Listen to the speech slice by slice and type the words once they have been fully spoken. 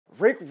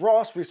Rick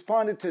Ross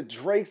responded to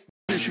Drake's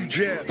You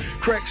jab.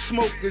 Crack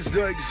smoke is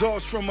the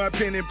exhaust from my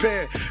pen and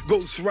pad.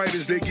 Ghost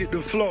writers, they get the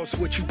floss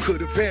what you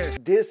could have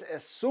had. diss.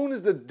 As soon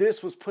as the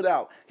diss was put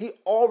out, he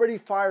already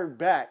fired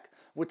back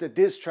with the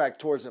diss track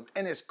towards him.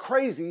 And it's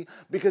crazy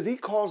because he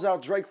calls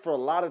out Drake for a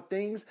lot of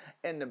things,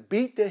 and the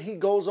beat that he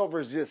goes over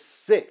is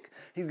just sick.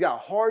 He's got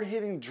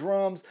hard-hitting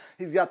drums.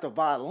 He's got the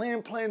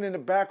violin playing in the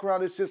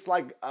background. It's just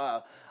like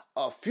a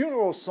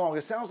funeral song.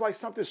 It sounds like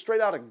something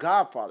straight out of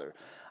Godfather.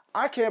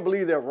 I can't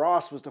believe that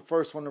Ross was the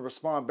first one to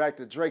respond back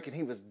to Drake, and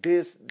he was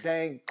this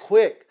dang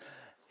quick.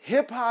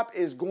 Hip-hop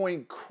is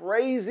going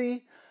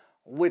crazy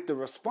with the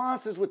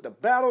responses, with the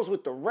battles,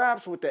 with the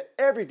raps, with the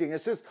everything.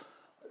 It's just,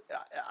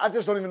 I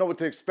just don't even know what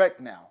to expect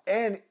now.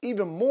 And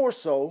even more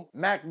so,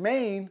 Mac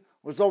Main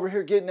was over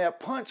here getting that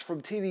punch from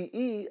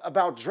TDE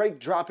about Drake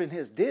dropping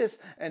his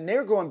diss, and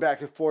they're going back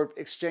and forth,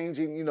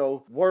 exchanging, you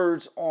know,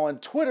 words on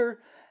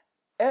Twitter,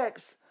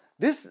 X.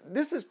 This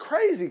is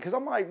crazy because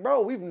I'm like,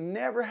 bro, we've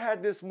never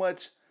had this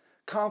much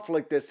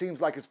conflict that seems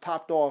like it's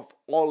popped off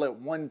all at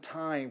one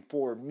time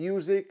for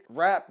music,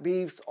 rap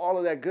beefs, all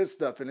of that good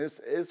stuff, and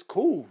it's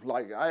cool.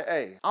 Like,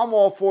 I'm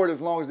all for it as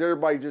long as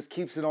everybody just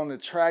keeps it on the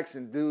tracks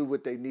and do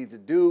what they need to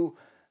do.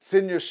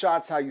 Send your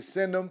shots how you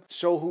send them.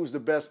 Show who's the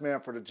best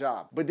man for the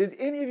job. But did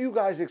any of you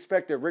guys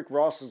expect that Rick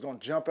Ross was going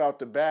to jump out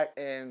the back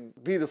and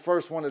be the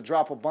first one to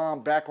drop a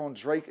bomb back on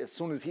Drake as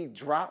soon as he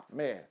dropped?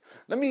 Man,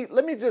 let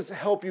me just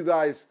help you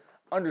guys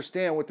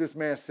understand what this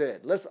man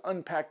said. Let's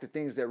unpack the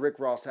things that Rick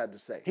Ross had to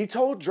say. He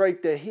told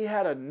Drake that he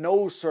had a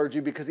nose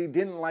surgery because he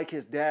didn't like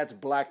his dad's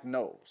black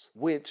nose,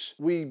 which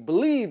we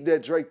believe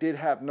that Drake did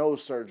have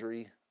nose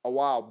surgery a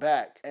while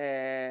back.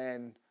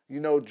 And,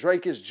 you know,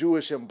 Drake is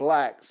Jewish and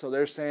black, so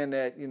they're saying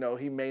that, you know,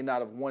 he may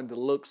not have wanted to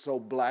look so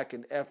black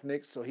and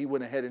ethnic, so he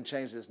went ahead and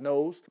changed his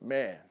nose.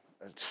 Man.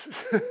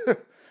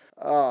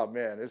 Oh,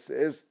 man,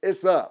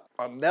 it's up.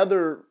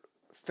 Another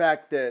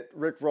fact that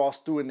Rick Ross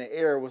threw in the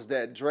air was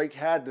that Drake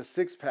had the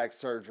six-pack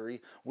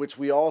surgery, which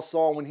we all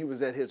saw when he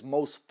was at his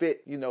most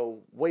fit, you know,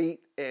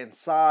 weight and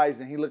size,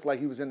 and he looked like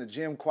he was in the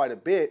gym quite a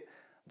bit.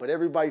 But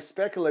everybody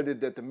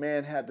speculated that the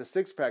man had the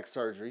six-pack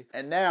surgery.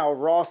 And now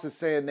Ross is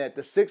saying that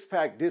the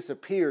six-pack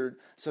disappeared,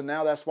 so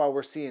now that's why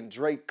we're seeing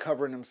Drake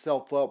covering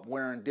himself up,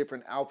 wearing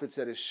different outfits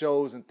at his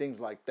shows and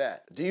things like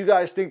that. Do you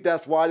guys think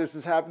that's why this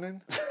is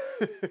happening?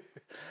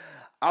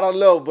 I don't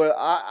know, but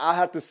I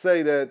have to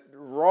say that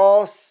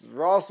Ross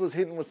was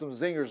hitting with some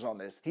zingers on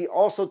this. He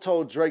also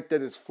told Drake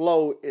that his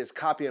flow is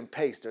copy and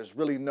paste. There's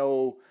really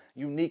no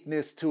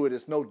uniqueness to it.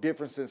 There's no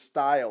difference in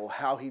style,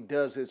 how he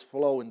does his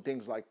flow and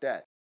things like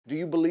that. Do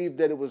you believe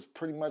that it was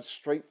pretty much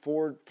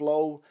straightforward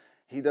flow?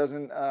 He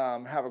doesn't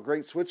have a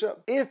great switch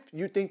up? If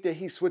you think that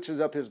he switches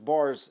up his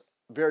bars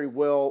very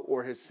well,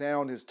 or his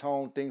sound, his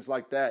tone, things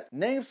like that,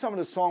 name some of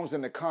the songs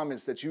in the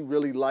comments that you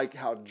really like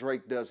how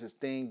Drake does his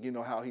thing, you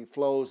know, how he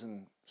flows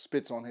and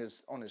spits on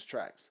his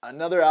tracks.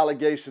 Another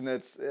allegation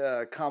that's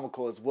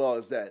comical as well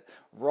is that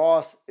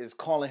Ross is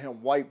calling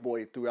him white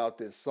boy throughout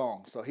this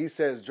song. So he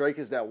says Drake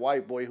is that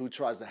white boy who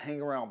tries to hang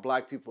around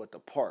black people at the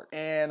park.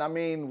 And I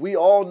mean, we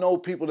all know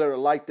people that are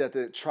like that,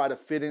 that try to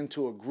fit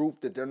into a group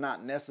that they're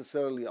not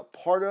necessarily a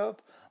part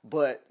of,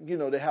 but, you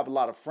know, they have a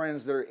lot of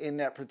friends that are in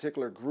that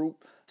particular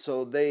group,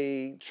 so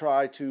they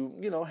try to,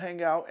 you know,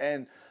 hang out.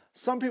 And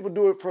some people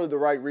do it for the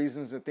right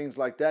reasons and things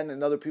like that, and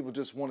then other people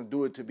just want to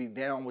do it to be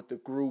down with the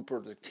group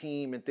or the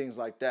team and things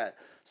like that.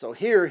 So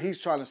here he's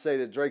trying to say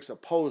that Drake's a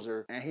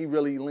poser, and he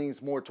really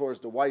leans more towards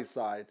the white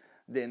side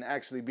than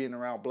actually being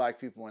around black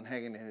people and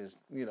hanging in his,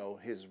 you know,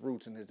 his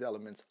roots and his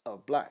elements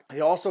of black.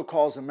 He also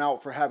calls him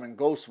out for having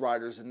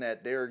ghostwriters and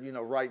that they're, you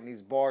know, writing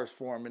these bars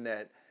for him, and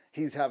that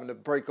he's having to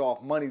break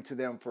off money to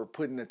them for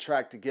putting the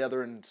track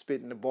together and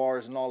spitting the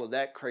bars and all of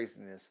that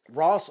craziness.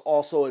 Ross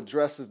also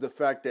addresses the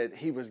fact that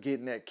he was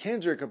getting at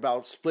Kendrick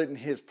about splitting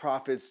his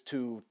profits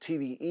to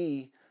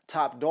TDE,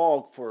 Top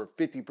Dog, for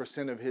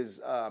 50% of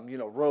his, you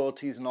know,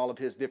 royalties and all of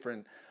his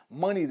different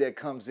money that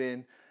comes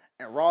in.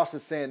 And Ross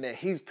is saying that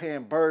he's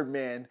paying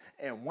Birdman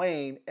and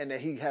Wayne, and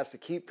that he has to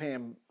keep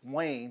paying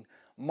Wayne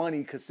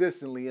money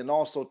consistently, and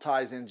also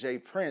ties in Jay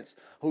Prince,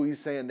 who he's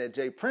saying that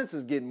Jay Prince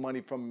is getting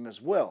money from him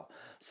as well.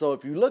 So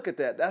if you look at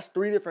that, that's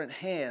three different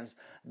hands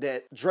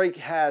that Drake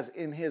has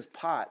in his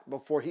pot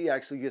before he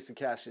actually gets to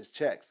cash his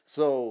checks.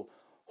 So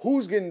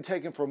who's getting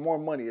taken for more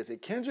money? Is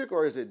it Kendrick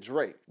or is it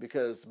Drake?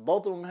 Because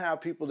both of them have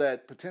people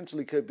that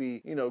potentially could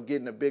be, you know,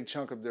 getting a big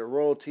chunk of their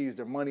royalties,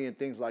 their money and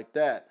things like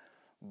that.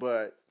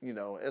 But, you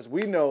know, as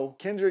we know,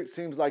 Kendrick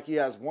seems like he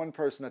has one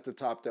person at the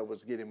top that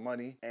was getting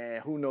money.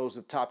 And who knows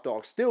if Top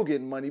Dog's still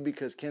getting money,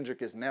 because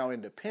Kendrick is now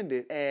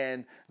independent.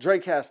 And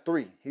Drake has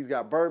three. He's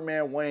got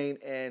Birdman, Wayne,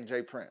 and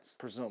Jay Prince,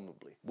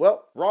 presumably.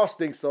 Well, Ross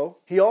thinks so.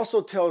 He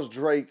also tells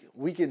Drake,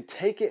 we can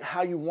take it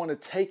how you want to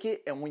take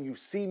it, and when you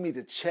see me,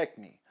 to check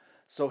me.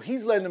 So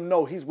he's letting him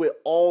know he's with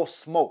all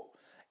smoke.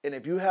 And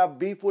if you have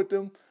beef with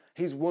him,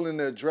 he's willing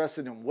to address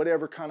it in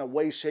whatever kind of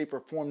way, shape, or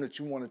form that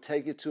you want to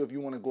take it to. If you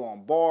want to go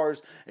on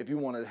bars, if you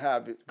want to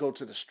have it go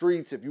to the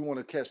streets, if you want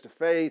to catch the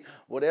fade,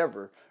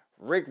 whatever.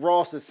 Rick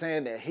Ross is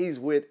saying that he's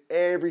with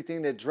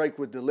everything that Drake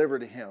would deliver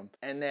to him.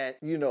 And that,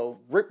 you know,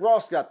 Rick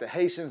Ross got the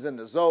Haitians and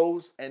the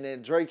Zoes. And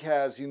then Drake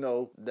has, you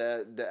know,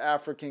 the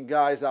African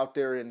guys out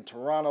there in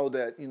Toronto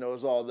that, you know,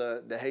 is all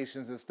the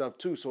Haitians and stuff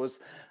too. So it's,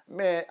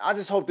 man, I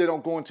just hope they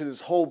don't go into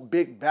this whole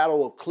big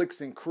battle of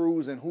cliques and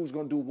crews and who's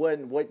going to do what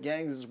and what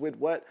gangs is with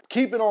what.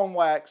 Keep it on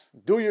wax.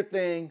 Do your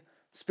thing.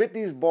 Spit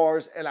these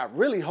bars, and I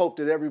really hope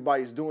that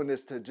everybody's doing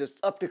this to just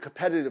up the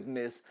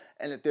competitiveness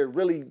and that they're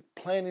really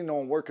planning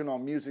on working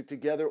on music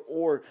together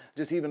or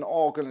just even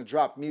all going to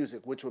drop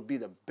music, which would be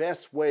the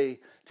best way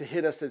to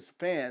hit us as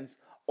fans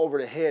over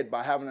the head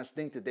by having us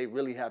think that they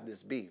really have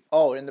this beef.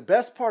 Oh, and the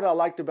best part I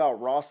liked about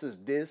Ross's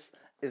diss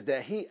is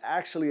that he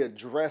actually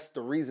addressed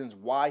the reasons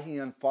why he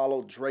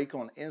unfollowed Drake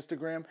on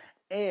Instagram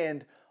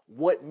and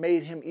what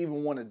made him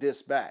even want to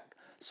diss back.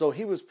 So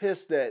he was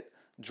pissed that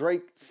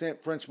Drake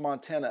sent French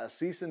Montana a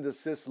cease and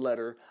desist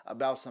letter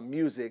about some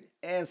music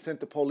and sent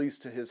the police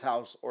to his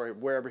house or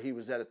wherever he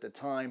was at the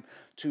time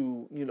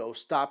to, you know,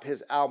 stop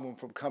his album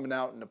from coming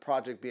out and the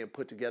project being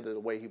put together the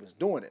way he was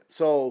doing it.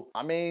 So,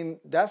 I mean,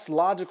 that's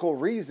logical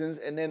reasons.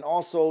 And then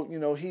also, you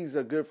know, he's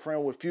a good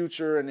friend with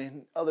Future and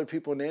then other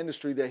people in the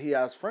industry that he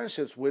has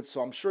friendships with.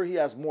 So I'm sure he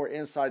has more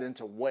insight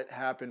into what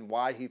happened,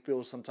 why he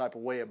feels some type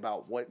of way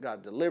about what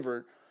got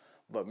delivered.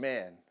 But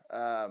man,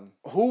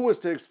 who was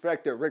to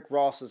expect that Rick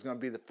Ross is going to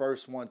be the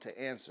first one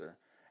to answer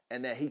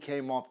and that he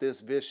came off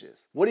this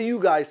vicious? What do you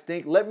guys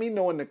think? Let me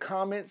know in the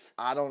comments.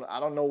 I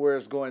don't know where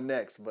it's going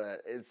next,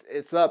 but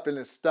it's up and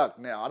it's stuck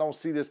now. I don't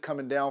see this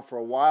coming down for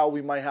a while.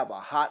 We might have a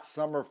hot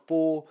summer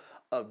full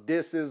of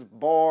disses,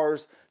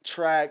 bars,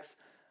 tracks,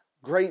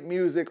 great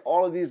music,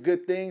 all of these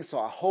good things.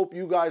 So I hope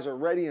you guys are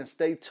ready and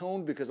stay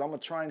tuned because I'm going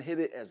to try and hit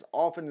it as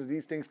often as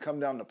these things come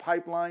down the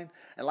pipeline.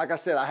 And like I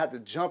said, I had to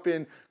jump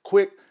in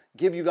quick,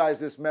 give you guys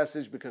this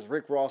message because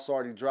Rick Ross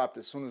already dropped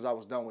as soon as I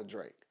was done with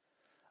Drake.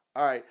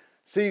 All right.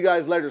 See you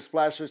guys later,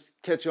 Splashers.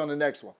 Catch you on the next one.